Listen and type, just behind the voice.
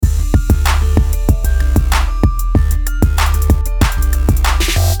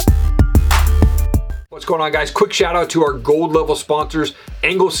going on, guys? Quick shout out to our gold level sponsors,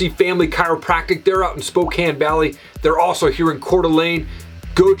 Anglesey Family Chiropractic. They're out in Spokane Valley. They're also here in Coeur d'Alene.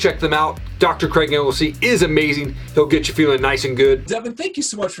 Go check them out. Dr. Craig Anglesey is amazing. He'll get you feeling nice and good. Devin, thank you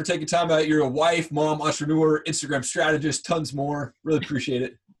so much for taking time out. You're a wife, mom, entrepreneur, Instagram strategist, tons more. Really appreciate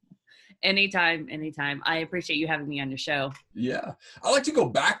it. Anytime. I appreciate you having me on your show. Yeah. I like to go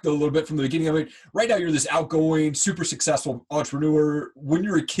back, though, a little bit from the beginning. I mean, right now you're this outgoing, super successful entrepreneur. When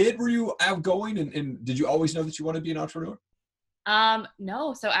you were a kid, were you outgoing? And did you always know that you wanted to be an entrepreneur?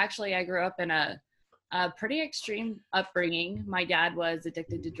 No. So actually, I grew up in a pretty extreme upbringing. My dad was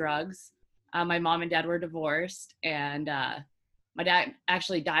addicted to drugs. My mom and dad were divorced. And my dad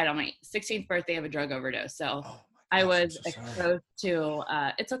actually died on my 16th birthday of a drug overdose. So I was exposed to,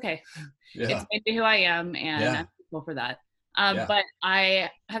 it's okay. Yeah. It's made me who I am, and I'm grateful for that. But I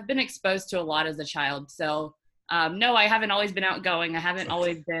have been exposed to a lot as a child. So no, I haven't always been outgoing. I haven't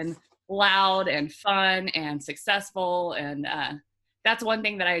always been loud and fun and successful. And that's one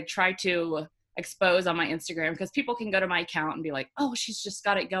thing that I try to expose on my Instagram, because people can go to my account and be like, oh, she's just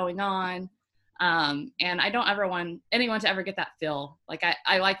got it going on. And I don't ever want anyone to ever get that feel. Like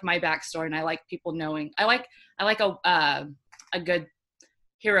I like my backstory, and I like people knowing. I like a good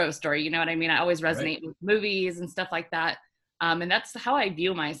hero story. You know what I mean? I always resonate with movies and stuff like that. And that's how I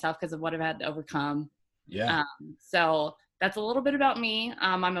view myself because of what I've had to overcome. Yeah. So that's a little bit about me.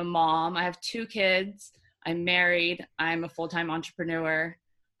 I'm a mom. I have 2 kids. I'm married. I'm a full-time entrepreneur.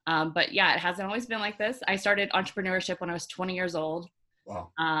 But yeah, it hasn't always been like this. I started entrepreneurship when I was 20 years old.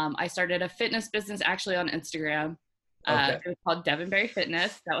 Wow. I started a fitness business actually on Instagram. It was called Devonberry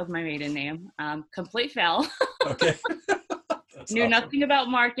Fitness. That was my maiden name. Complete fail. Okay. Knew nothing about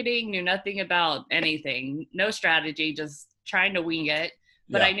marketing, knew nothing about anything. No strategy, just trying to wing it.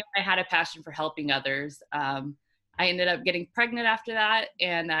 But I knew I had a passion for helping others. I ended up getting pregnant after that,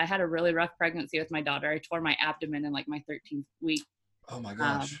 and I had a really rough pregnancy with my daughter. I tore my abdomen in like my 13th week. Oh my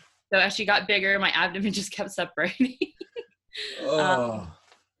gosh. So as she got bigger, my abdomen just kept separating.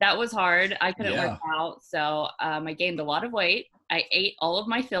 That was hard. I couldn't work out. So I gained a lot of weight. I ate all of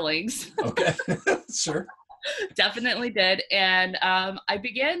my fillings. Okay. Sure. Definitely did. And I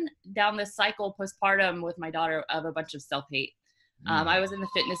began down this cycle postpartum with my daughter of a bunch of self-hate. I was in the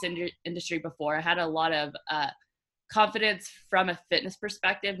fitness industry before. I had a lot of confidence from a fitness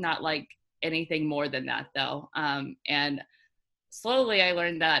perspective, not like anything more than that though. And slowly I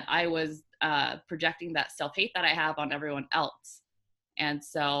learned that I was projecting that self-hate that I have on everyone else. And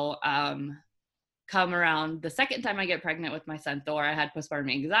so come around the second time I get pregnant with my son, Thor, I had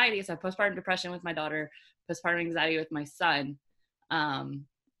postpartum anxiety. So I had postpartum depression with my daughter, postpartum anxiety with my son.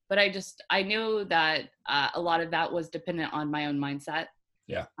 But I knew that a lot of that was dependent on my own mindset.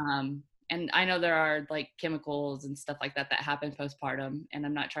 Yeah. And I know there are like chemicals and stuff like that happen postpartum, and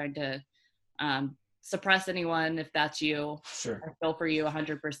I'm not trying to suppress anyone if that's you. Sure. I feel for you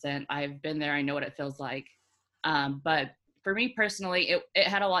 100%. I've been there. I know what it feels like. But for me personally, it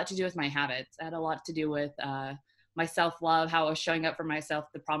had a lot to do with my habits. It had a lot to do with my self-love, how I was showing up for myself,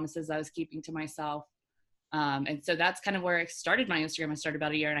 the promises I was keeping to myself. And so that's kind of where I started my Instagram. I started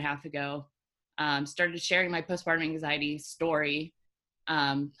about 1.5 years ago. Started sharing my postpartum anxiety story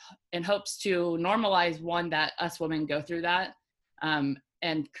in hopes to normalize that us women go through that.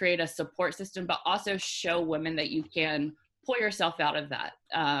 And create a support system, but also show women that you can pull yourself out of that.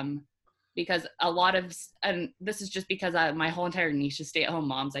 Because and this is just because my whole entire niche is stay-at-home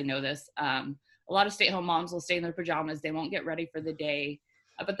moms. I know this. A lot of stay-at-home moms will stay in their pajamas. They won't get ready for the day,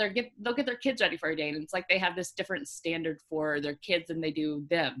 but they'll get their kids ready for a day. And it's like they have this different standard for their kids than they do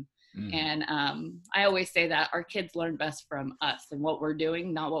them. And I always say that our kids learn best from us and what we're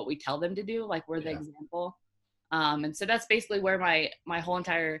doing, not what we tell them to do. Like we're the example. And so that's basically where my whole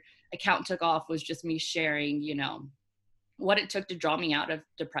entire account took off, was just me sharing, what it took to draw me out of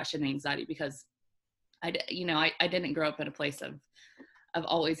depression and anxiety, because I didn't grow up in a place of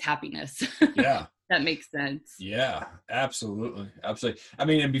always happiness. Yeah. That makes sense. Yeah, absolutely. Absolutely. I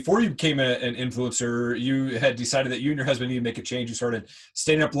mean, and before you became an influencer, you had decided that you and your husband need to make a change. You started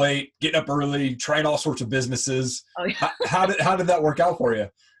staying up late, getting up early, trying all sorts of businesses. Oh, yeah. How did that work out for you?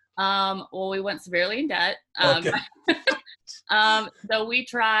 Well, we went severely in debt. Okay. So we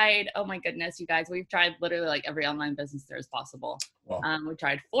tried, oh my goodness, you guys, we've tried literally like every online business there is possible. Wow. We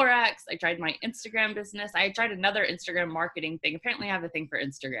tried Forex. I tried my Instagram business. I tried another Instagram marketing thing. Apparently I have a thing for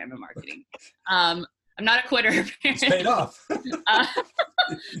Instagram and marketing. I'm not a quitter. It's paid off.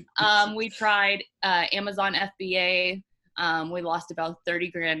 We tried Amazon FBA. We lost about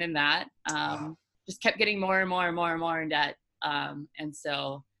 30 grand in that. Wow. Just kept getting more and more and more and more in debt. And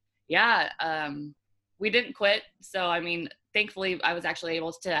so, yeah, we didn't quit. So, I mean, thankfully I was actually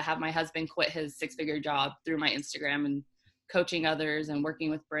able to have my husband quit his 6-figure job through my Instagram and coaching others and working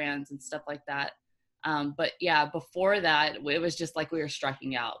with brands and stuff like that. But yeah, before that, it was just like we were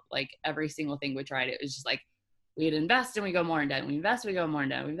striking out. Like every single thing we tried, it was just like we'd invest and we go more in debt. We invest, we go more in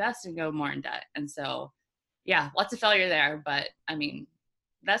debt. We invest and go more in debt. And so, yeah, lots of failure there. But I mean,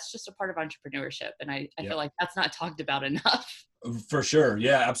 that's just a part of entrepreneurship. And I feel like that's not talked about enough. For sure.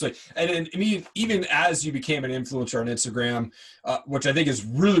 Yeah, absolutely. And I mean, even as you became an influencer on Instagram, which I think is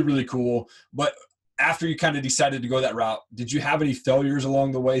really, really cool. But after you kind of decided to go that route, did you have any failures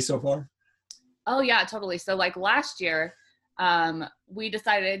along the way so far? Oh, yeah, totally. So like last year, we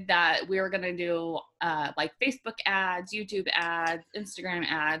decided that we were going to do like Facebook ads, YouTube ads, Instagram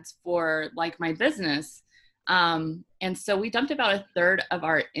ads for like my business. And so we dumped about a third of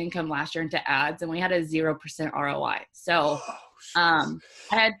our income last year into ads, and we had a 0% ROI. So I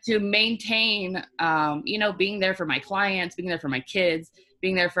had to maintain, being there for my clients, being there for my kids,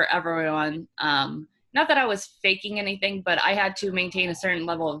 being there for everyone. Not that I was faking anything, but I had to maintain a certain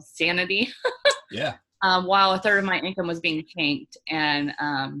level of sanity. Yeah. While a third of my income was being tanked. And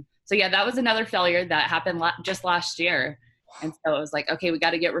so, yeah, that was another failure that happened just last year. And so it was like, okay, we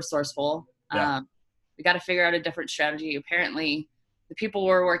got to get resourceful. Yeah. We got to figure out a different strategy. Apparently, the people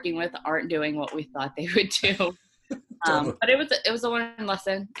we're working with aren't doing what we thought they would do. Totally. But it was a learning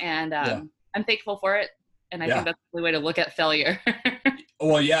lesson, and I'm thankful for it. And I think that's the way to look at failure.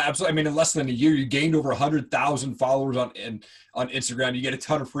 Well, yeah, absolutely. I mean, in less than a year, you gained over 100,000 followers on Instagram. You get a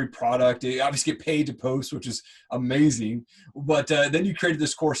ton of free product. You obviously get paid to post, which is amazing. But then you created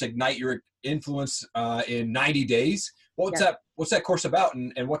this course, Ignite Your Influence in 90 days. What's that course about,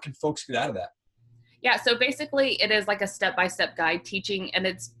 and what can folks get out of that? Yeah, so basically it is like a step-by-step guide teaching, and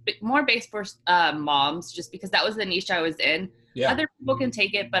it's more based for moms, just because that was the niche I was in. Yeah. Other people can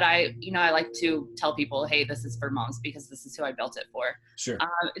take it, but I like to tell people, hey, this is for moms because this is who I built it for. Sure.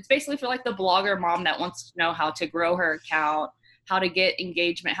 It's basically for like the blogger mom that wants to know how to grow her account, how to get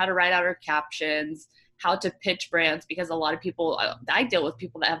engagement, how to write out her captions, how to pitch brands, because a lot of people, I deal with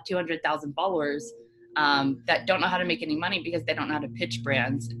people that have 200,000 followers that don't know how to make any money because they don't know how to pitch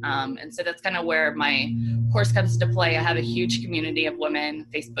brands. And so that's kind of where my course comes to play. I have a huge community of women,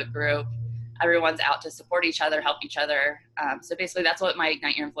 Facebook group. Everyone's out to support each other, help each other. So basically that's what my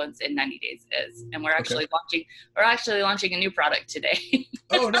Ignite Your Influence in 90 days is. And we're actually launching a new product today.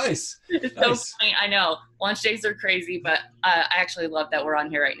 Oh, nice. It's so funny. I know launch days are crazy, but I actually love that we're on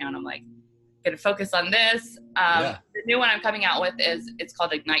here right now. And I'm like, going to focus on this. The new one I'm coming out with it's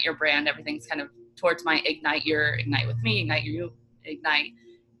called Ignite Your Brand. Everything's kind of towards my Ignite with me, Ignite You, Ignite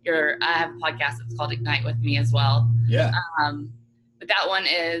Your, I have a podcast that's called Ignite with me as well. Yeah. But that one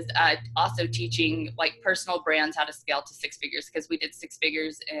is also teaching like personal brands how to scale to 6 figures, because we did 6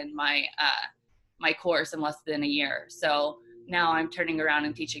 figures in my my course in less than a year. So now I'm turning around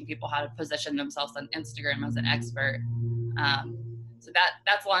and teaching people how to position themselves on Instagram as an expert. So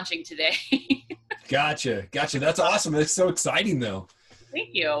that's launching today. Gotcha. That's awesome. It's so exciting though. Thank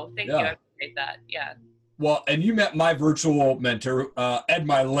you. I appreciate that. Yeah. Well, and you met my virtual mentor, Ed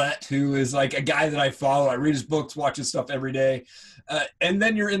Mylett, who is like a guy that I follow. I read his books, watch his stuff every day. And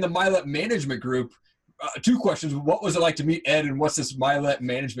then you're in the Mylett Management Group. 2 questions. What was it like to meet Ed, and what's this Mylett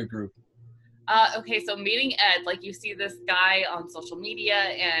Management Group? Okay, so meeting Ed, like you see this guy on social media,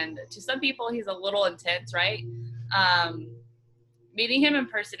 and to some people he's a little intense, right? Meeting him in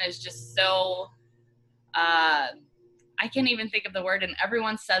person is just so I can't even think of the word, and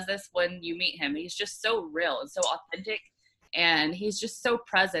everyone says this when you meet him. He's just so real and so authentic, and he's just so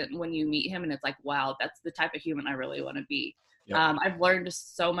present when you meet him, and it's like, wow, that's the type of human I really want to be. Yep. I've learned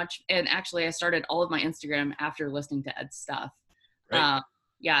so much, and actually I started all of my Instagram after listening to Ed's stuff. Right.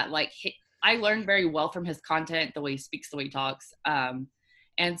 I learned very well from his content, the way he speaks, the way he talks.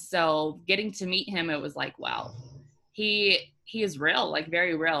 And so getting to meet him, it was like, wow, he is real, like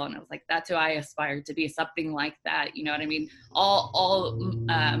very real. And I was like, that's who I aspire to be, something like that. You know what I mean? All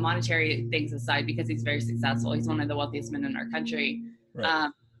monetary things aside, because he's very successful. He's one of the wealthiest men in our country. Right.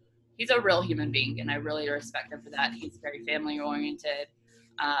 He's a real human being, and I really respect him for that. He's very family oriented.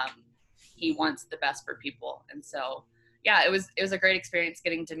 He wants the best for people. And so, yeah, it was a great experience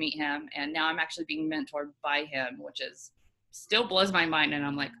getting to meet him. And now I'm actually being mentored by him, which is still blows my mind. And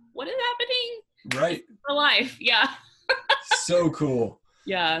I'm like, what is happening? Right. For life. Yeah. So cool.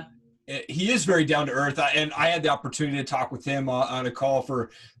 Yeah. He is very down to earth. And I had the opportunity to talk with him on a call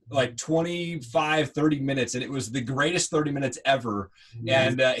for like 30 minutes. And it was the greatest 30 minutes ever.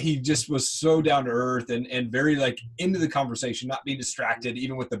 And he just was so down to earth and very like into the conversation, not being distracted,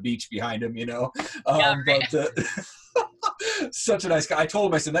 even with the beach behind him, you know? Yeah, right. Such a nice guy. I told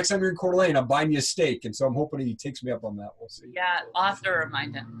him, I said, next time you're in Coeur d'Alene, I'm buying you a steak. And so I'm hoping he takes me up on that. We'll see. Yeah, I'll have to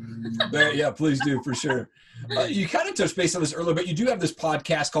remind him. Yeah, please do, for sure. You kind of touched base on this earlier, but you do have this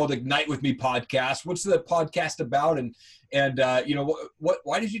podcast called Ignite With Me podcast. What's the podcast about? And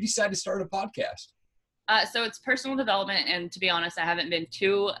why did you decide to start a podcast? So it's personal development. And to be honest, I haven't been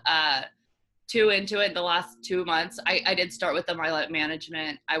too into it the last 2 months. I did start with the Milet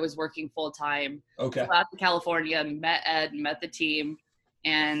management. I was working full time. Okay. Flew out to California, met Ed, met the team,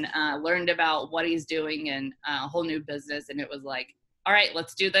 and learned about what he's doing and a whole new business. And it was like, all right,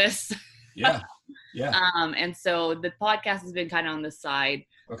 let's do this. Yeah. And so the podcast has been kind of on the side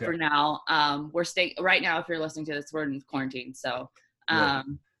for now. We're staying right now. If you're listening to this, we're in quarantine. So,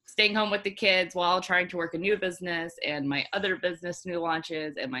 staying home with the kids while trying to work a new business and my other business new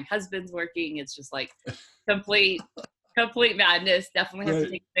launches, and my husband's working. It's just like complete madness. Definitely have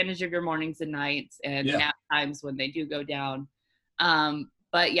to take advantage of your mornings and nights and nap times when they do go down.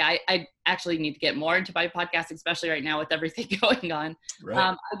 But yeah, I actually need to get more into my podcast, especially right now with everything going on. Right.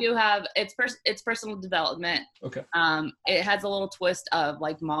 I do have, it's personal development. Okay. It has a little twist of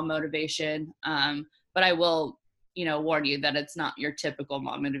like mom motivation. But I will, warn you that it's not your typical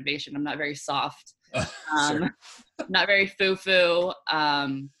mom motivation. I'm not very soft. Sure. Not very foo-foo.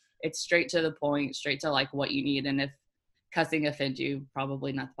 It's straight to the point, straight to like what you need. And if cussing offends you,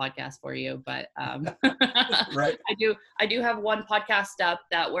 probably not the podcast for you, but right. I do have one podcast up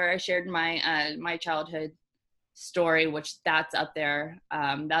where I shared my childhood story, which that's up there.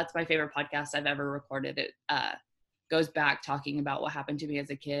 That's my favorite podcast I've ever recorded. It goes back talking about what happened to me as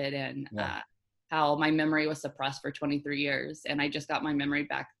a kid and how my memory was suppressed for 23 years. And I just got my memory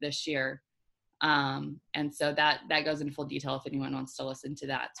back this year. And so that goes into full detail if anyone wants to listen to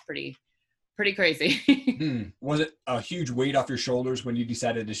that. It's pretty crazy. Was it a huge weight off your shoulders when you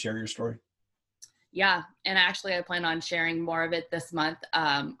decided to share your story? Yeah. And actually I plan on sharing more of it this month.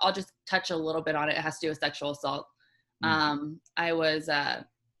 I'll just touch a little bit on it. It has to do with sexual assault. I was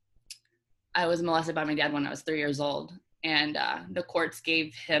molested by my dad when I was 3 years old, and the courts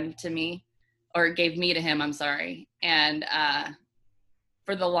gave me to him. I'm sorry. And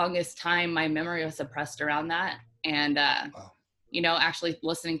for the longest time, my memory was suppressed around that. And, actually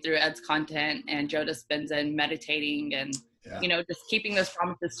listening through Ed's content and Joe Dispenza and meditating and, just keeping those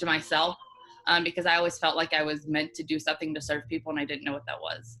promises to myself, because I always felt like I was meant to do something to serve people and I didn't know what that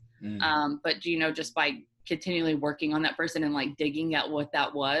was. But, just by continually working on that person and like digging at what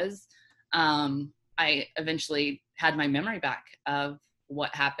that was, I eventually had my memory back of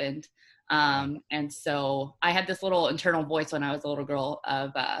what happened. And so I had this little internal voice when I was a little girl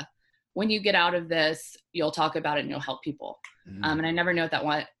of, when you get out of this, you'll talk about it and you'll help people. And I never knew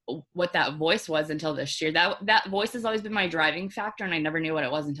what that voice was until this year. That voice has always been my driving factor. And I never knew what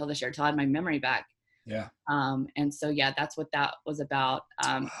it was until this year, until I had my memory back. Yeah. And so, that's what that was about.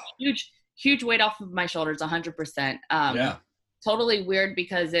 Huge weight off of my shoulders, 100%. Totally weird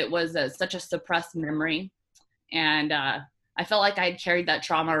because it was such a suppressed memory. And, I felt like I had carried that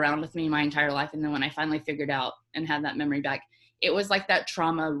trauma around with me my entire life. And then when I finally figured out and had that memory back, it was like that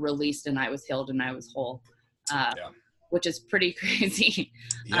trauma released and I was healed and I was whole, which is pretty crazy.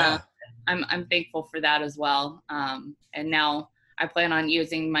 I'm thankful for that as well. And now I plan on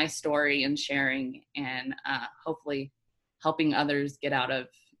using my story and sharing and hopefully helping others get out of,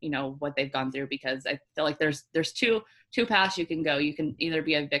 what they've gone through, because I feel like there's two paths you can go. You can either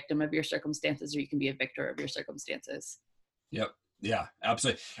be a victim of your circumstances or you can be a victor of your circumstances. Yep. Yeah,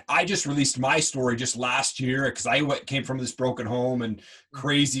 absolutely. I just released my story just last year because I came from this broken home and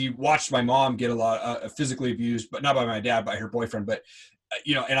watched my mom get a lot physically abused, but not by my dad, by her boyfriend. But,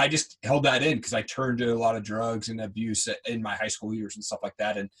 and I just held that in because I turned to a lot of drugs and abuse in my high school years and stuff like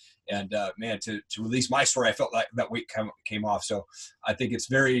that. And man, to release my story, I felt like that weight came off. So I think it's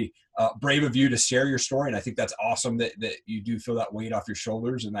very brave of you to share your story. And I think that's awesome that you do feel that weight off your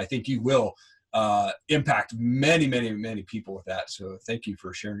shoulders. And I think you will impact many, many, many people with that. So thank you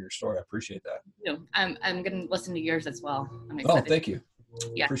for sharing your story. I appreciate that. I'm going to listen to yours as well. Thank you.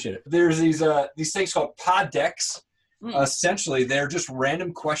 Yeah. Appreciate it. There's these things called pod decks. Essentially, they're just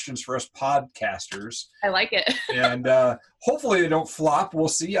random questions for us podcasters. I like it. And hopefully they don't flop. We'll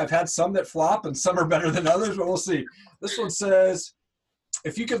see. I've had some that flop and some are better than others, but we'll see. This one says,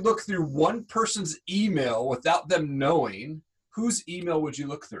 if you could look through one person's email without them knowing, whose email would you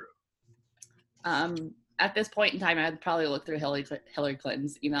look through? At this point in time, I'd probably look through Hillary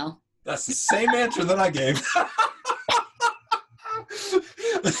Clinton's email. That's the same answer that I gave. I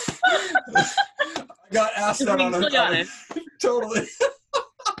got asked that on a totally.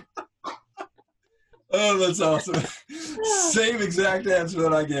 Oh, that's awesome. Same exact answer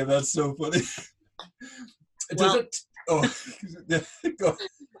that I gave. That's so funny.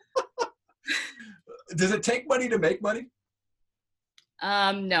 Does it take money to make money?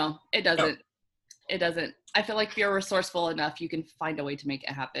 No, it doesn't. No. It doesn't. I feel like if you're resourceful enough, you can find a way to make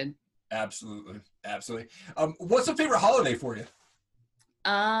it happen. Absolutely. What's a favorite holiday for you?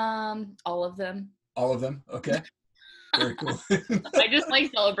 All of them. All of them. Okay. Very cool. I just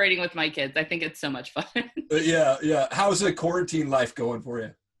like celebrating with my kids. I think it's so much fun. Yeah. How's the quarantine life going for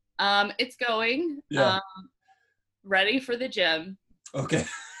you? It's going. Yeah. Ready for the gym. Okay.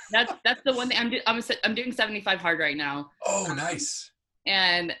 That's the one thing I'm doing 75 hard right now. Oh, nice.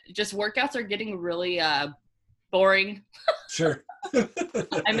 And just workouts are getting really boring. Sure.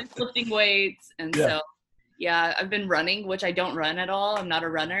 I miss lifting weights, and Yeah. so yeah, I've been running, which I don't run at all. I'm not a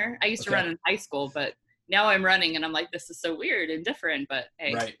runner. I used to run in high school, but now I'm running, and I'm like, this is so weird and different. But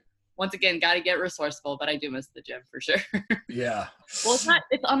hey, Right. once again, got to get resourceful. But I do miss the gym for sure. Yeah. Well,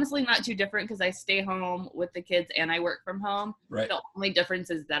 it's honestly not too different because I stay home with the kids and I work from home. Right. The only difference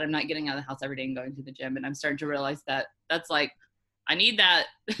is that I'm not getting out of the house every day and going to the gym, and I'm starting to realize that that's like, I need that.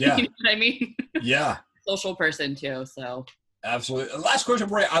 Yeah. You know what I mean? Yeah. Social person too, so. Absolutely. Last question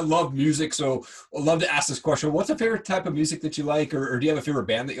for you. I love music, so I'd love to ask this question. What's a favorite type of music that you like, or do you have a favorite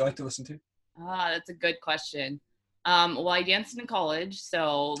band that you like to listen to? That's a good question. Well, I danced in college,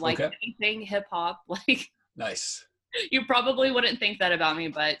 so like anything hip hop, like Nice. You probably wouldn't think that about me,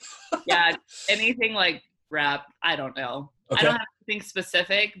 but yeah, anything like rap, I don't know. Okay. I don't have anything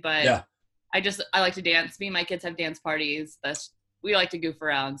specific, but Yeah. I like to dance. Me and my kids have dance parties. We like to goof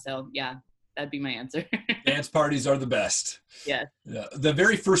around, so yeah, that'd be my answer. Dance parties are the best. Yes. Yeah. The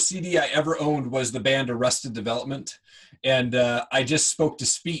very first CD I ever owned was the band Arrested Development. And I just spoke to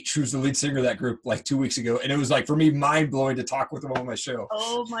Speech, who's the lead singer of that group, like 2 weeks ago. And it was like, for me, mind-blowing to talk with him on my show.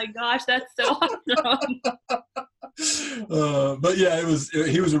 Oh my gosh, that's so awesome. But yeah,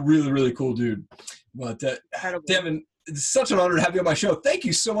 he was a really, really cool dude. But Devin, it's such an honor to have you on my show. Thank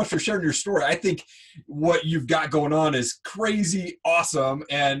you so much for sharing your story. I think what you've got going on is crazy awesome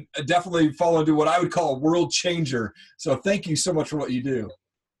and definitely fall into what I would call a world changer. So thank you so much for what you do.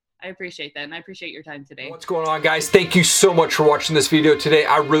 I appreciate that, and I appreciate your time today. What's going on, guys? Thank you so much for watching this video today.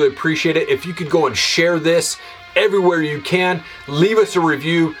 I really appreciate it. If you could go and share this everywhere you can, leave us a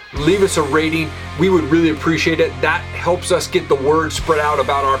review, leave us a rating. We would really appreciate it. That helps us get the word spread out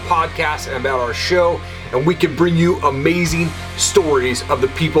about our podcast and about our show, and we can bring you amazing stories of the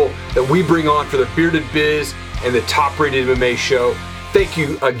people that we bring on for the Bearded Biz and the Top Rated MMA show. Thank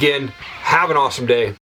you again. Have an awesome day.